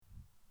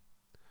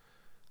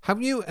Have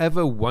you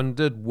ever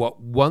wondered what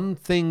one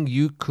thing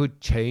you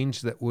could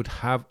change that would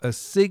have a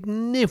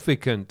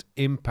significant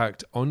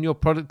impact on your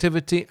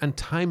productivity and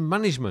time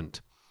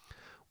management?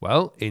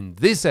 Well, in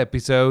this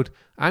episode,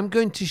 I'm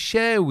going to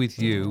share with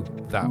you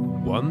that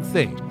one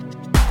thing.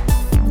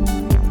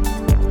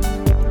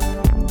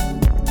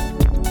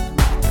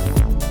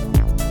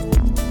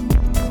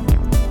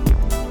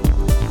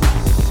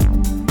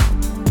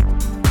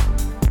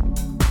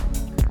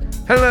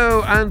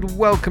 Hello and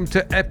welcome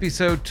to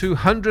episode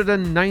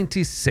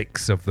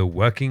 296 of the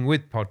Working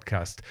With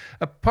podcast,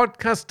 a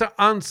podcast to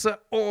answer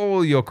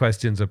all your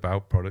questions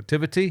about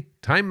productivity,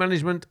 time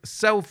management,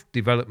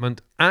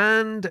 self-development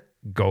and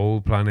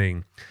goal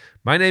planning.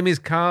 My name is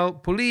Carl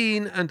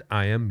Pullein and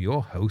I am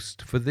your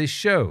host for this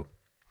show.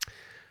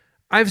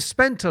 I've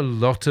spent a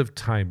lot of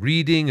time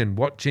reading and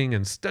watching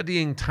and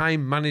studying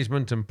time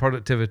management and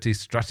productivity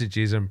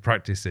strategies and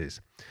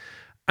practices.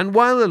 And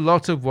while a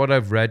lot of what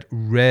I've read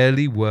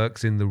rarely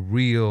works in the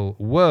real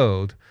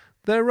world,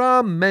 there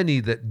are many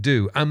that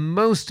do, and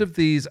most of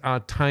these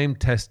are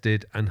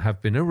time-tested and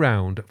have been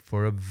around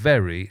for a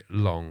very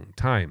long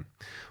time.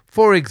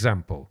 For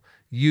example,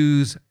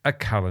 use a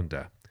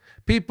calendar.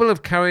 People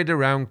have carried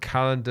around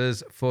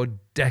calendars for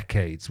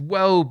decades,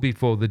 well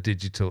before the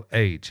digital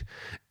age.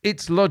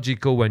 It's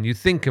logical when you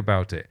think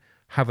about it.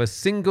 Have a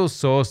single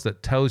source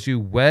that tells you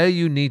where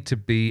you need to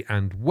be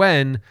and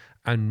when,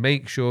 and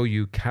make sure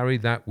you carry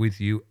that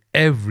with you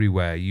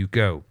everywhere you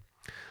go.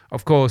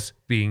 Of course,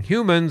 being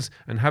humans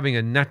and having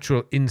a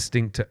natural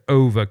instinct to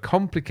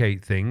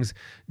overcomplicate things,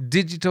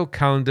 digital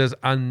calendars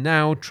are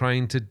now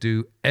trying to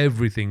do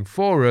everything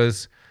for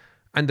us,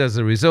 and as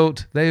a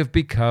result, they have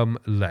become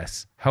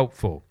less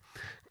helpful.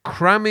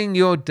 Cramming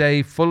your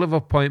day full of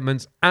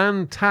appointments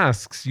and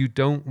tasks you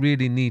don't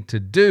really need to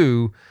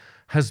do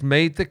has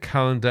made the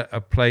calendar a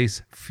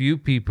place few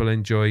people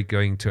enjoy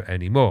going to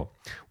anymore.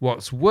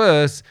 What's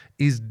worse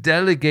is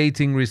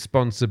delegating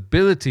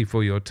responsibility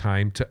for your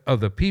time to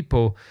other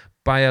people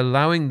by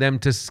allowing them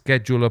to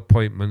schedule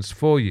appointments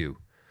for you.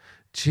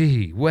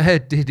 Gee, where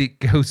did it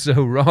go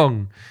so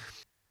wrong?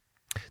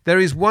 There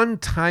is one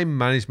time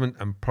management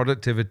and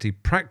productivity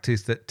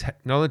practice that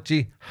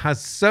technology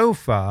has so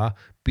far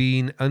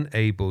been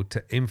unable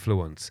to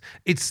influence.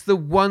 It's the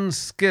one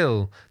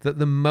skill that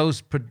the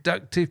most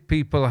productive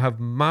people have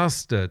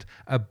mastered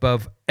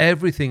above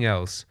everything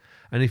else.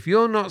 And if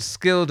you're not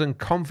skilled and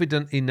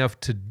confident enough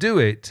to do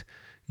it,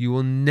 you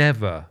will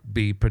never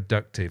be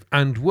productive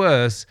and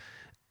worse,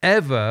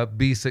 ever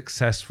be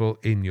successful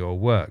in your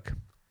work.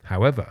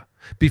 However,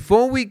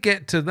 before we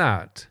get to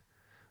that,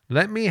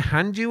 let me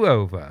hand you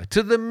over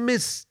to the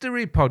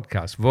mystery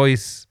podcast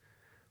voice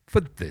for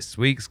this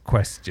week's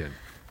question.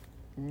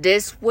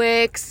 This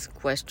week's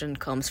question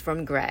comes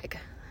from Greg.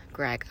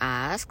 Greg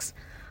asks,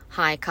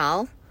 "Hi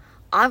Carl,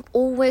 I've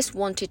always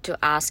wanted to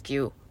ask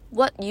you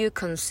what you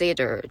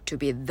consider to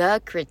be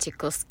the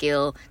critical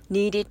skill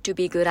needed to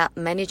be good at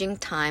managing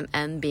time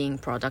and being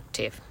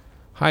productive."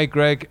 Hi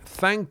Greg,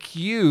 thank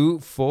you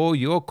for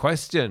your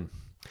question.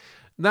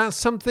 That's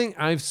something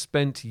I've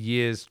spent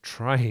years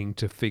trying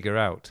to figure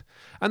out.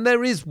 And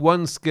there is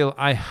one skill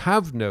I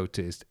have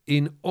noticed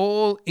in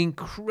all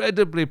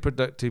incredibly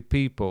productive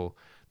people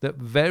that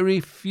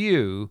very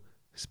few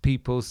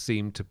people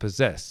seem to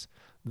possess.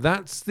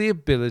 That's the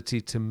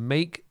ability to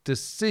make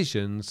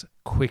decisions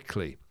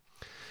quickly.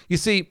 You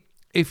see,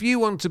 if you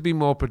want to be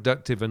more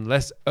productive and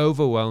less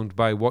overwhelmed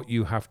by what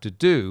you have to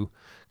do,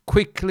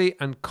 quickly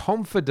and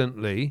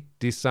confidently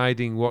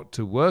deciding what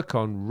to work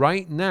on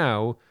right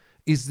now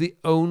is the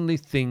only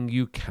thing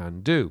you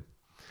can do.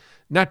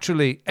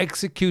 Naturally,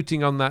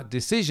 executing on that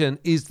decision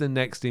is the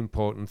next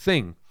important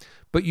thing.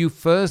 But you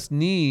first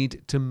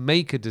need to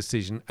make a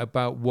decision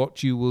about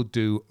what you will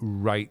do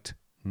right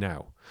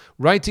now.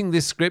 Writing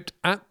this script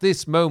at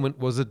this moment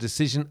was a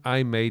decision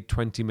I made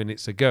 20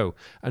 minutes ago,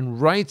 and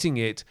writing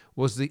it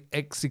was the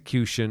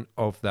execution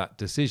of that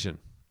decision.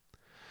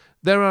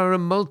 There are a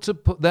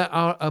multiple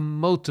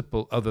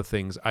other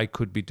things I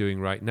could be doing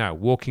right now: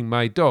 walking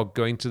my dog,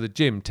 going to the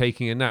gym,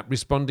 taking a nap,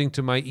 responding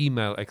to my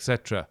email,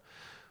 etc.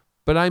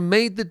 But I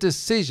made the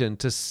decision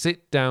to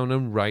sit down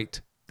and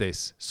write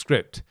this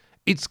script.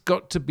 It's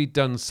got to be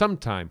done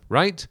sometime,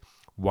 right?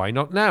 Why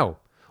not now?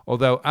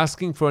 Although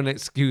asking for an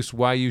excuse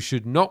why you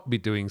should not be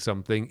doing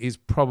something is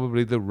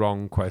probably the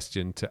wrong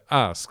question to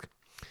ask.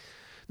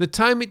 The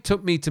time it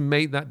took me to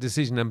make that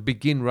decision and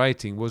begin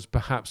writing was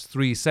perhaps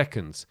 3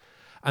 seconds.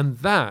 And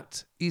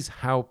that is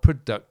how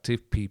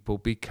productive people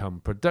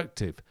become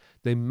productive.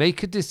 They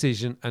make a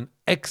decision and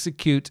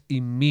execute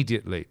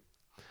immediately.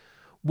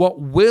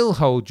 What will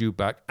hold you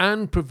back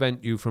and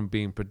prevent you from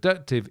being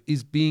productive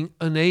is being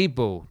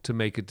unable to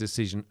make a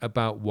decision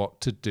about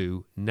what to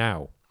do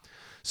now.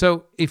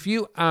 So if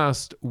you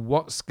asked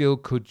what skill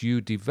could you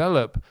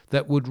develop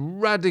that would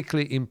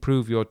radically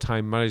improve your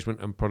time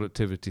management and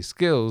productivity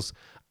skills,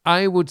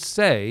 I would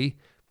say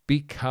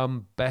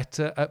become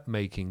better at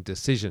making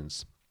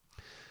decisions.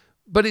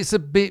 But it's a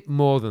bit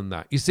more than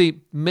that. You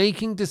see,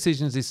 making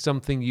decisions is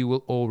something you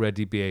will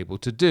already be able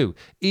to do.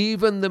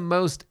 Even the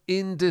most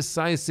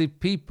indecisive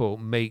people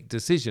make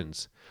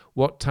decisions.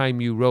 What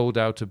time you rolled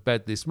out of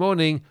bed this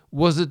morning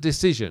was a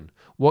decision.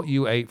 What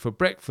you ate for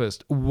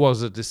breakfast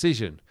was a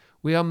decision.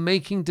 We are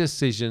making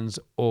decisions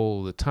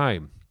all the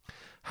time.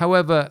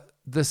 However,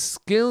 the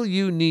skill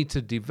you need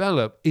to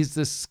develop is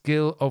the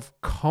skill of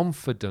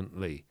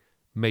confidently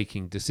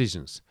making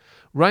decisions.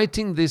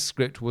 Writing this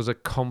script was a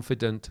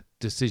confident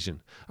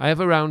decision. I have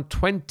around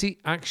 20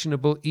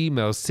 actionable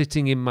emails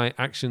sitting in my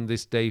Action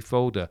This Day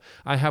folder.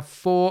 I have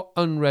 4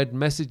 unread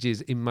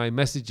messages in my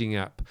messaging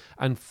app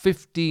and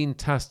 15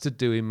 tasks to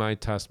do in my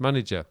task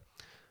manager.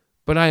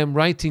 But I am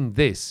writing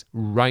this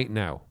right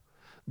now.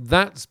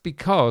 That's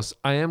because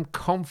I am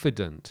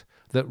confident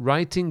that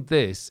writing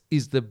this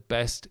is the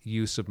best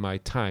use of my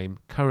time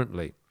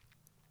currently.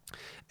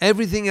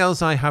 Everything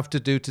else I have to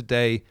do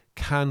today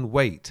can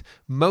wait.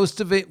 Most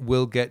of it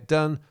will get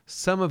done,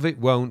 some of it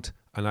won't,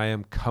 and I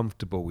am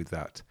comfortable with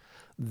that.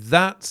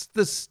 That's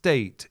the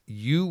state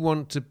you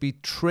want to be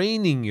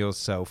training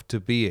yourself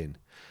to be in.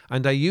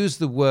 And I use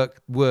the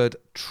word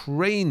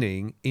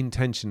training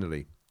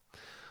intentionally.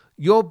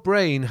 Your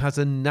brain has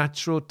a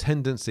natural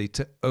tendency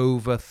to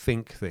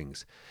overthink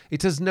things.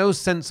 It has no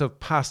sense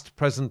of past,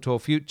 present, or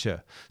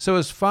future. So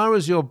as far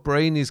as your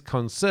brain is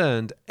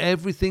concerned,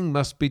 everything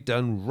must be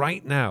done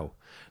right now.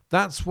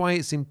 That's why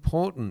it's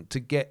important to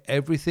get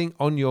everything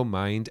on your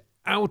mind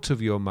out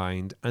of your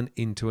mind and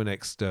into an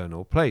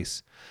external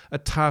place. A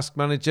task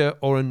manager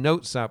or a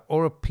notes app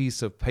or a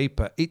piece of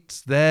paper,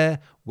 it's there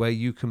where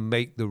you can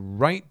make the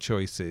right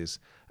choices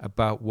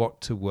about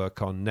what to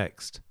work on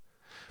next.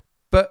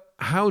 But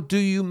how do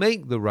you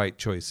make the right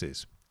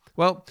choices?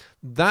 Well,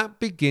 that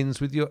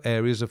begins with your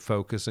areas of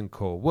focus and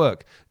core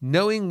work.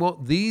 Knowing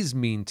what these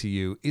mean to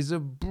you is a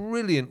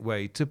brilliant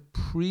way to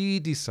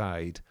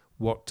pre-decide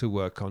what to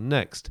work on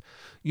next.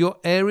 Your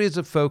areas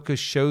of focus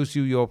shows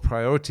you your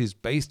priorities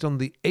based on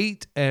the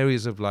 8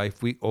 areas of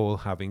life we all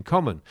have in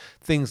common.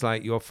 Things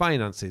like your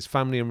finances,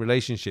 family and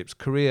relationships,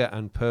 career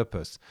and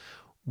purpose.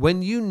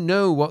 When you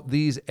know what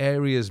these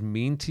areas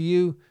mean to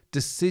you,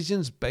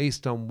 decisions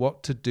based on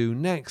what to do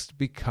next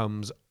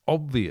becomes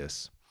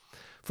obvious.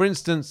 For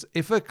instance,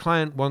 if a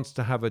client wants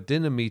to have a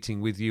dinner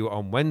meeting with you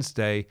on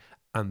Wednesday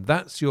and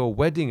that's your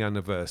wedding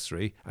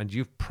anniversary and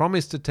you've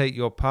promised to take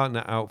your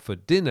partner out for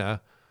dinner,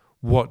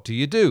 what do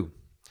you do?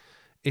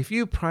 If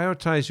you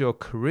prioritize your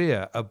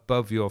career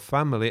above your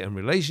family and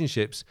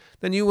relationships,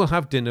 then you will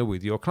have dinner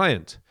with your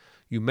client.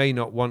 You may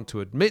not want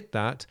to admit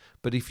that,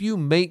 but if you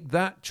make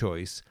that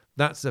choice,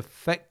 that's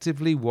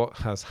effectively what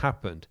has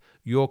happened.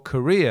 Your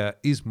career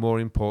is more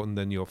important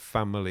than your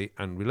family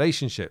and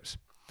relationships.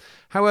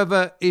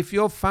 However, if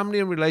your family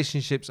and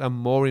relationships are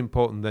more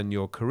important than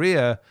your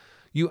career,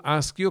 you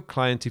ask your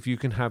client if you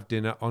can have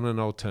dinner on an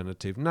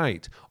alternative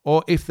night.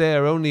 Or if they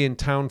are only in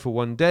town for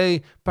one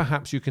day,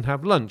 perhaps you can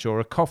have lunch or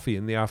a coffee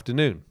in the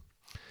afternoon.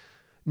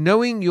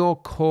 Knowing your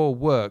core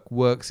work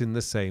works in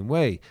the same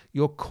way.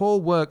 Your core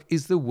work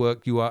is the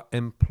work you are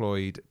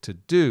employed to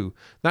do.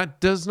 That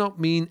does not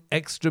mean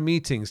extra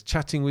meetings,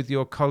 chatting with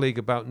your colleague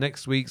about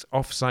next week's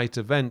off-site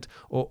event,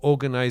 or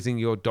organizing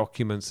your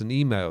documents and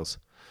emails.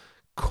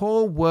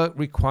 Core work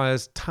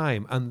requires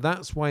time, and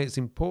that's why it's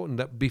important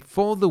that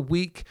before the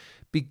week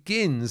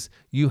begins,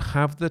 you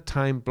have the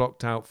time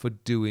blocked out for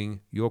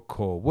doing your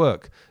core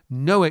work.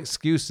 No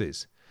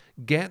excuses.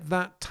 Get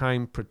that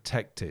time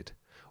protected.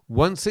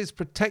 Once it's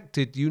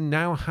protected, you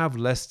now have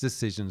less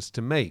decisions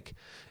to make.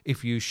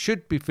 If you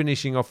should be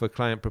finishing off a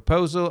client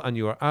proposal and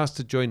you are asked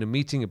to join a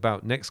meeting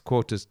about next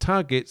quarter's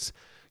targets,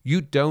 you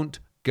don't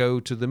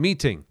go to the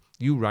meeting.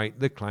 You write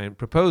the client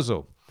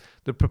proposal.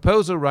 The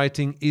proposal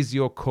writing is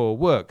your core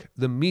work.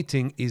 The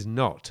meeting is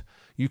not.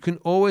 You can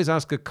always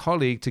ask a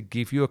colleague to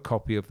give you a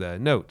copy of their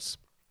notes.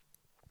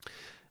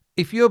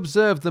 If you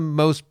observe the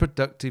most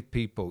productive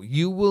people,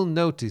 you will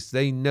notice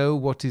they know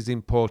what is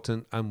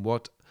important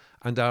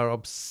and are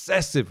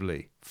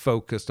obsessively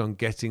focused on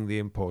getting the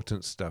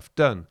important stuff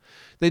done.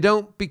 They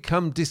don't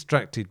become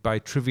distracted by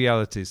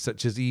trivialities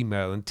such as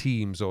email and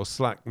Teams or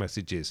Slack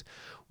messages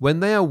when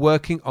they are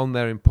working on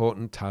their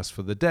important tasks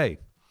for the day.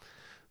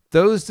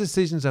 Those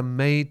decisions are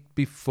made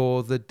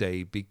before the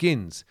day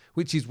begins,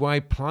 which is why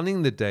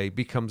planning the day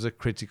becomes a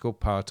critical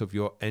part of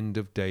your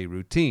end-of-day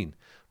routine.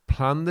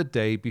 Plan the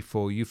day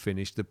before you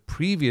finish the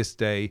previous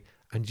day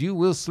and you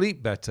will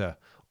sleep better.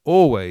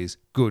 Always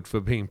good for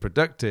being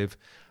productive.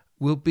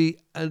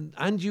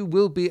 And you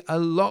will be a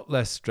lot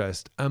less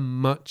stressed and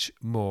much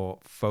more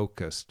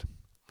focused.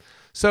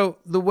 So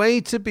the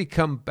way to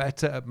become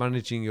better at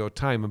managing your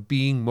time and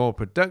being more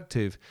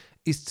productive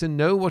is to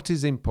know what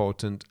is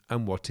important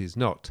and what is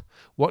not,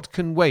 what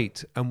can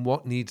wait and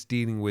what needs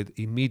dealing with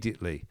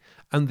immediately.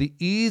 And the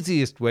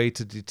easiest way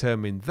to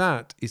determine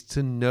that is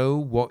to know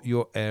what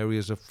your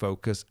areas of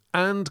focus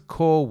and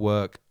core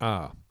work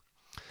are.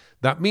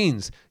 That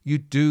means you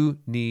do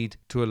need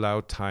to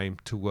allow time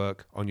to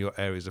work on your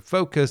areas of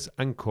focus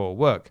and core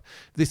work.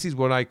 This is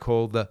what I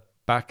call the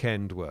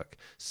back-end work.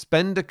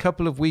 Spend a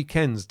couple of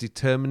weekends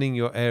determining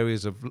your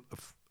areas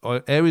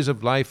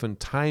of life and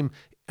time,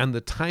 and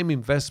the time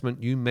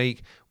investment you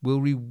make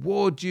will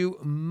reward you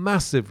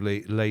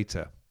massively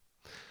later.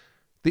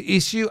 The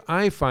issue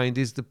I find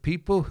is the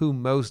people who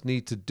most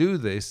need to do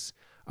this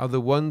are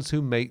the ones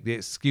who make the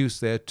excuse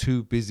they're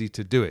too busy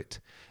to do it.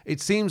 It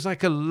seems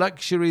like a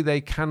luxury they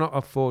cannot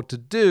afford to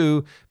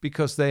do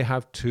because they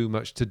have too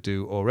much to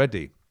do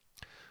already.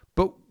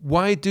 But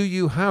why do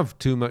you have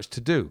too much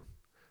to do?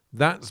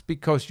 That's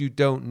because you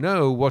don't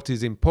know what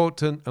is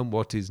important and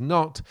what is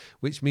not,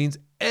 which means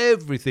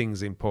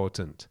everything's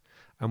important.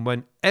 And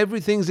when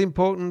everything's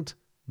important,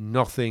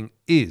 nothing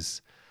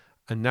is.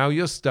 And now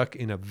you're stuck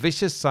in a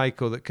vicious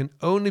cycle that can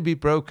only be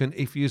broken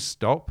if you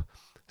stop,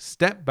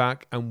 step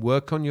back, and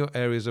work on your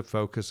areas of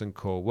focus and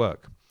core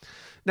work.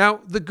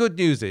 Now, the good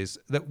news is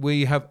that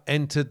we have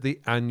entered the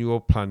annual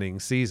planning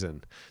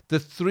season, the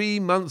 3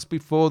 months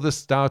before the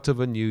start of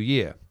a new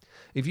year.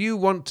 If you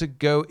want to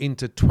go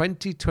into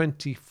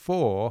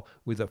 2024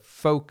 with a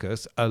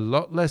focus, a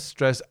lot less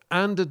stress,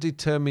 and a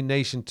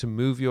determination to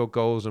move your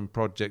goals and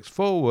projects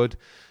forward,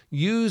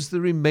 use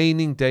the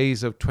remaining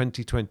days of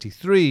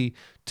 2023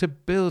 to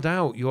build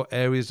out your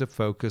areas of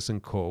focus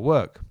and core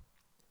work.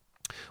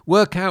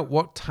 Work out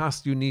what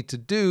tasks you need to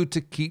do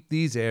to keep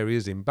these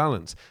areas in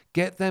balance.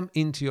 Get them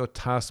into your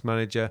task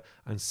manager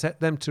and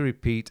set them to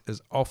repeat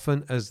as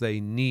often as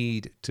they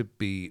need to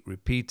be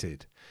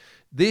repeated.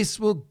 This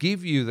will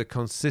give you the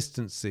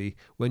consistency.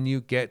 When you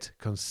get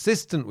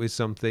consistent with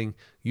something,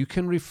 you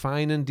can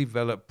refine and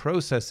develop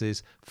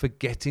processes for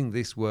getting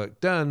this work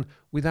done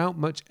without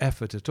much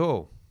effort at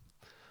all.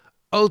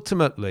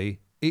 Ultimately,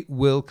 it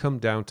will come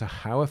down to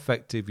how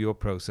effective your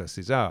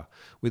processes are.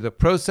 With a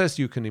process,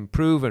 you can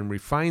improve and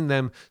refine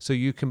them so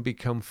you can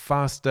become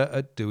faster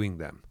at doing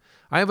them.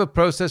 I have a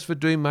process for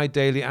doing my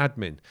daily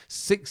admin.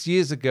 6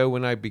 years ago,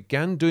 when I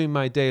began doing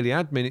my daily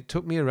admin, it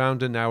took me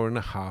around an hour and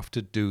a half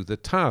to do the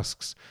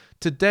tasks.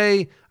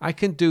 Today, I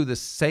can do the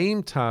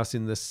same task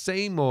in the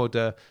same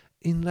order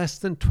in less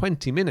than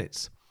 20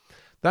 minutes.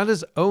 That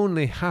has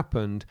only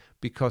happened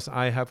because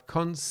I have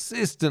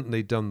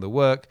consistently done the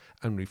work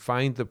and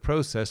refined the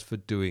process for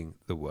doing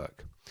the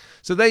work.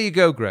 So there you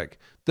go, Greg.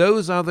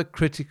 Those are the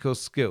critical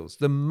skills.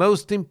 The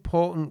most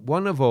important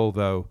one of all,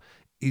 though,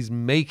 is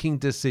making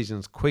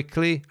decisions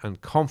quickly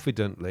and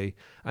confidently,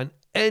 and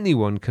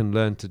anyone can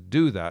learn to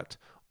do that.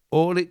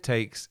 All it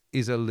takes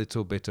is a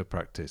little bit of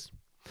practice.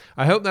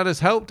 I hope that has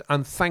helped,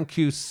 and thank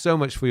you so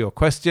much for your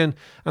question,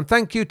 and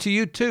thank you to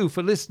you too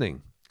for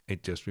listening.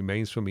 It just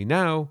remains for me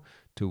now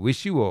to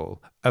wish you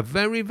all a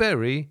very,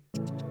 very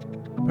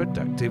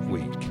productive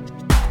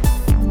week.